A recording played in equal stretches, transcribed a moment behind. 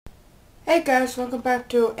Hey guys, welcome back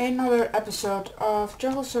to another episode of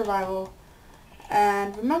Jungle Survival.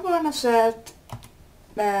 And remember when I said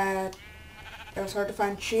that it was hard to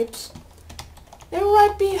find sheeps? They were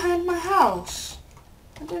right behind my house.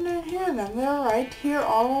 I didn't hear them. They were right here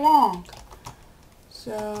all along.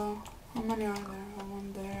 So, how many are there?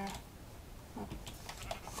 One there.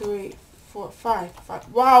 3, 4,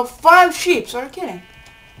 5. Wow, 5 sheeps! Are you kidding?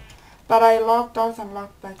 But I logged off and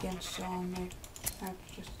logged back in, so I may have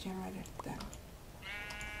to just generate it then.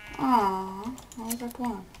 Aww, I got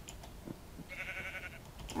one.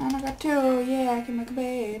 And I got 2. Yeah, I can make a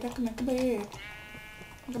bed. I can make a bed.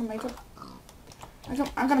 I'm gonna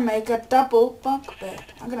make a double bunk bed.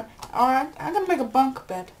 I'm gonna make a bunk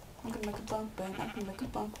bed. I'm gonna make a bunk bed. I'm gonna make a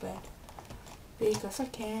bunk bed. Because I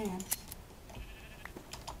can.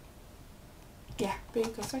 Yeah,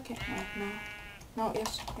 because I can. Oh, no. No,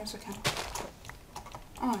 yes I can.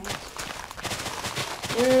 Oh, yes.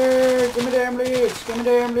 Yeah, give me damn leaves, give me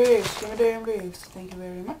damn leaves, give me damn leaves. Thank you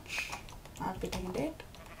very much. I'll be taking that.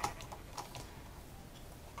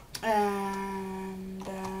 And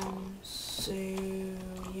so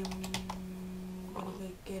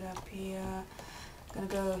gonna get up here. Gonna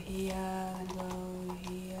go here. Gonna go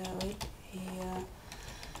here. Wait, here.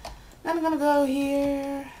 Then I'm gonna go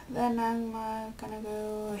here. Then I'm gonna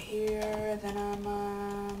go here. Then I'm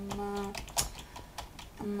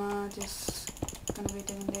just gonna be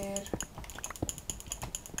doing there.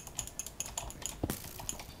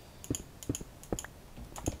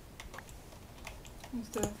 And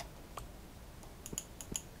stuff.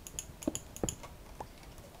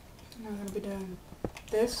 And I'm gonna be doing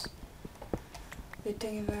this. Be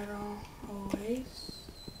taking that always.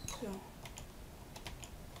 So,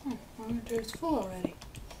 my inventory is full already.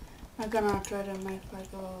 I'm gonna try to make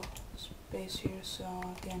like a little space here so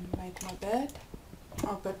I can make my bed.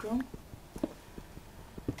 Or bedroom.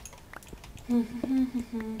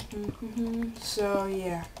 So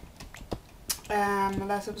yeah. The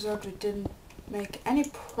last episode we didn't make any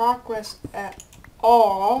progress at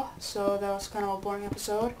all, so that was kind of a boring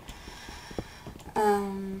episode.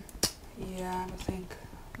 Yeah, I think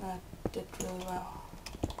that did really well.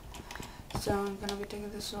 So I'm gonna be taking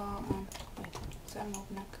this all and wait, is that an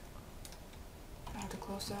open neck? I have to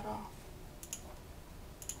close that off.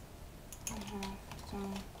 I have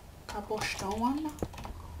some cobblestone.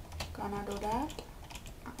 Gonna do that.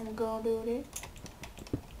 I'm gonna do it.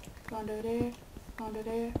 Gonna do that. Gonna do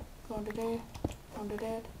that. Gonna do that. Gonna do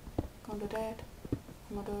that. Gonna do that.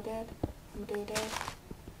 I'm gonna do that. I'm gonna do that.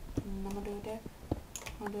 I'm gonna do that.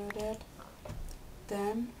 I'm gonna do that.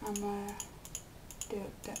 Then I'm gonna do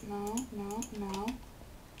that. No. I'm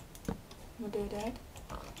gonna do that.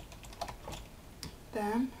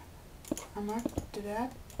 Then I'm gonna do that.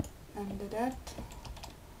 And do that.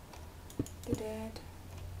 Do that.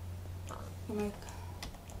 You make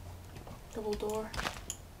double door.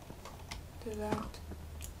 Do that.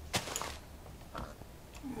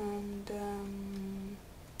 And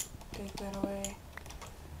take that away.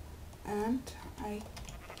 And I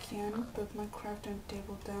can put my crafting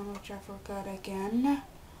table down, which I forgot again.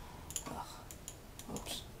 Ugh.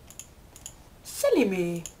 Oops. Silly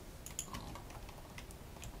me.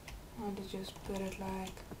 I had to just put it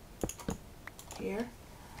like here.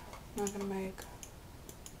 Now I'm gonna make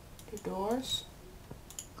the doors.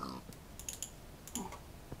 Oh.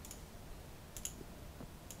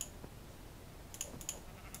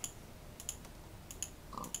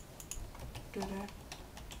 Do that.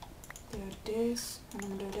 Do this, and I'm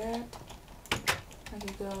gonna do that. I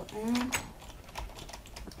can go in,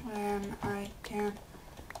 and I can,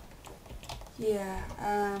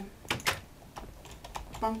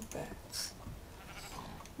 bunk beds.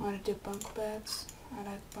 I want to do bunk beds. I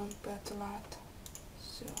like bunk beds a lot.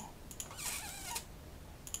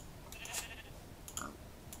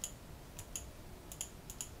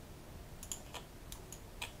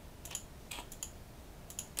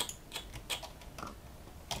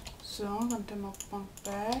 So I'm going to make a bunk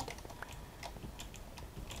bed.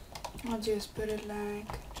 I'll just put it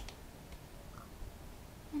like,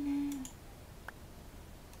 wait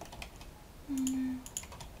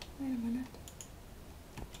a minute.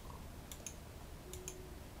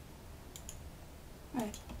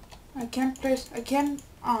 Wait, I can't place,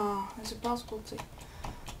 is it possible to?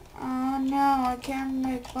 Oh no, I can't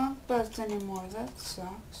make bunk beds anymore, that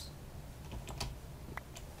sucks.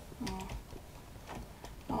 Oh.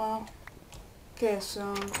 Well, okay, so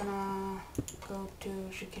I'm gonna go to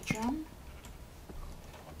the kitchen.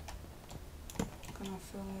 Gonna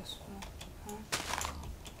fill this with that.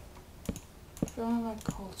 Fill in like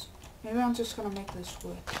holes. Maybe I'm just gonna make this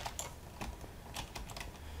wood.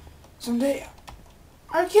 Someday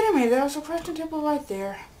Are you kidding me? There was a crafting table right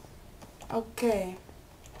there. Okay.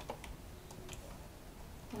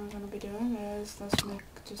 What I'm gonna be doing is, let's make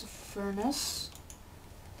just a furnace.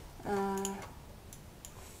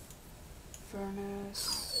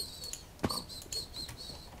 Furnace. Is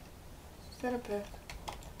that a pick?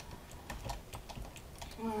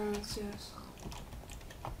 Let's see this.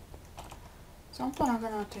 At some point I'm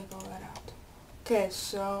gonna take all that out. Okay,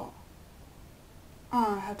 so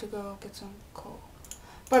I have to go get some coal.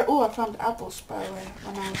 But oh, I found apples by the way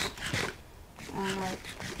when I was like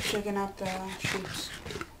checking out the sheeps.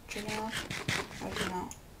 Checking out? Like, you know,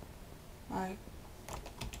 like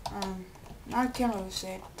I can't really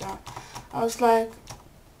say it. I was like,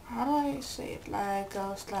 how do I say it? Like, I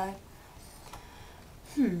was like,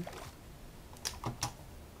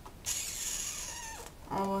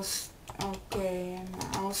 I was, okay, and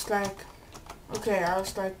I was like, okay, I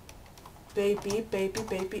was like, baby, baby,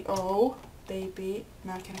 baby, oh, baby,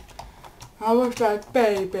 no, I can't. I was like,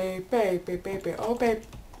 baby, baby, baby, oh, baby,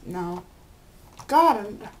 no.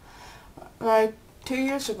 God, like, 2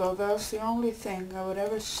 years ago, that was the only thing I would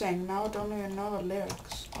ever sing. Now I don't even know the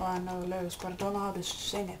lyrics. Or I know the lyrics, but I don't know how to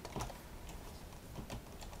sing it.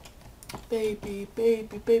 Baby,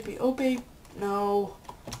 baby, baby, oh, baby, no,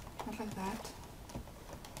 not like that.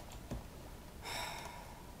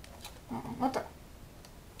 What the?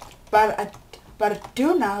 But I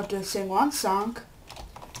do know how to sing one song.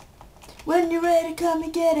 When you're ready, come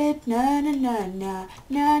and get it. Na na na na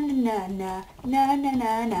na na na na na na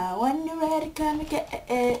na na. When you're ready, come and get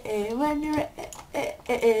it. When you're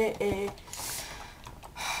ready.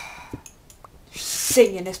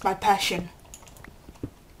 Singing is my passion.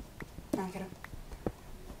 No, I'm kidding.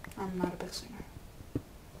 I'm not a big singer.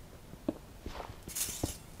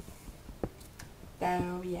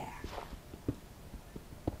 Oh yeah.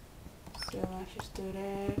 So let's just do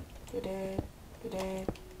that, do that, do that,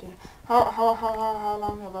 do that. How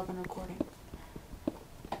long have I been recording?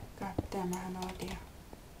 God damn, I have no idea.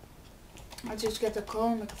 Let's just get the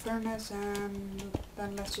coal, make a furnace, and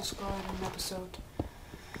then let's just go ahead an episode.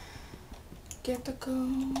 Get the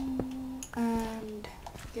coal, and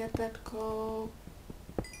get that coal,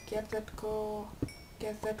 get that coal,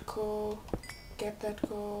 get that coal, get that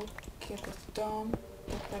coal, get the stone,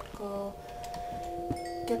 get that coal.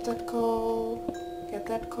 Get that coal, get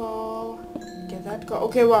that coal, get that coal.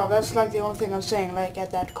 Okay, wow, that's like the only thing I'm saying, like,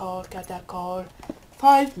 get that coal, get that coal.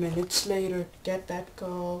 5 minutes later, get that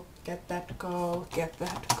coal, get that coal, get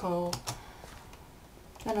that coal.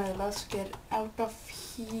 Anyway, let's get out of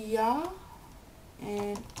here,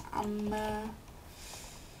 and I'm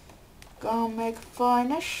gonna make a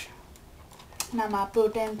furnace. Now I'm gonna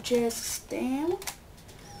put them chests down.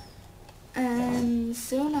 And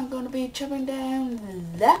soon I'm gonna be chopping down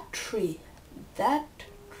that tree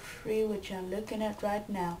which I'm looking at right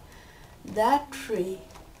now, that right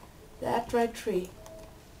tree,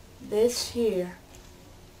 this here,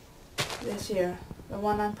 the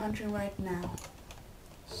one I'm punching right now.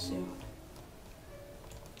 So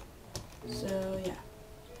yeah,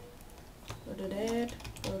 go to that,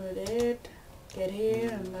 get here,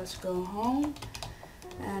 and let's go home,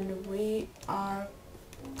 and we are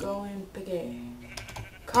going piggy.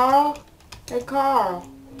 Carl? Hey Carl!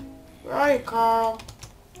 Where are you, Carl?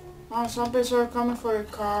 Oh, zombies are coming for you,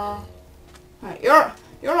 Carl. Hey, you're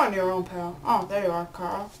on your own, pal. Oh, there you are,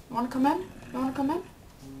 Carl. You wanna come in? You wanna come in?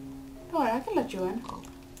 Don't worry, I can let you in.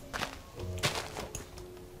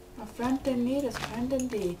 A friend in need is a friend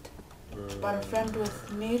indeed. But a friend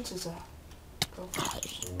with needs is a girlfriend.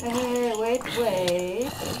 Hey, wait.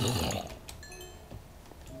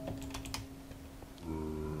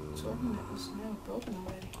 It's nearly broken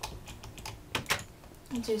already.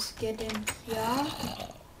 Just get in here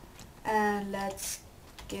and let's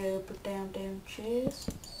go put down them chests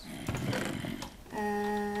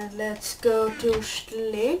and let's go to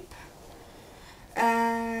sleep,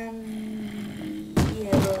 and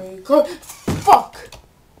yeah, very good. Fuck!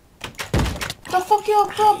 The fuck your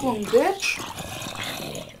problem, bitch?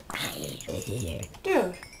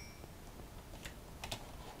 Dude,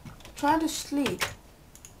 trying to sleep.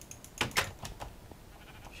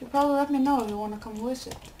 Should probably let me know if you want to come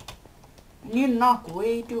visit. And you knock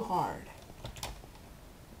way too hard.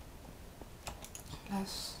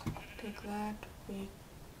 Let's take that. I'm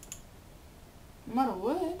out of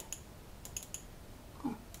wood.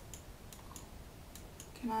 Huh.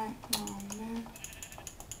 Can I? Oh man.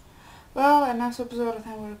 Well, in next episode I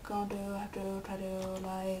think we're going to have to try to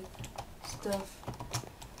like stuff.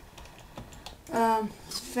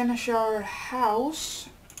 Finish our house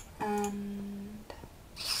and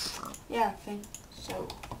yeah, I think so.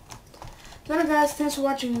 So guys, thanks for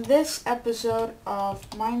watching this episode of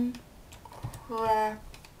Minecraft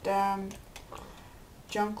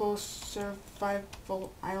Jungle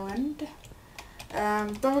Survival Island.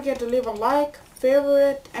 Don't forget to leave a like,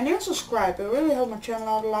 favorite, and even subscribe. It really helps my channel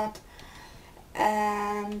out a lot.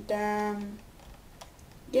 And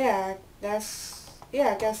yeah, I guess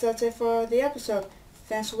that's it for the episode.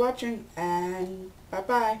 Thanks for watching, and bye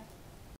bye.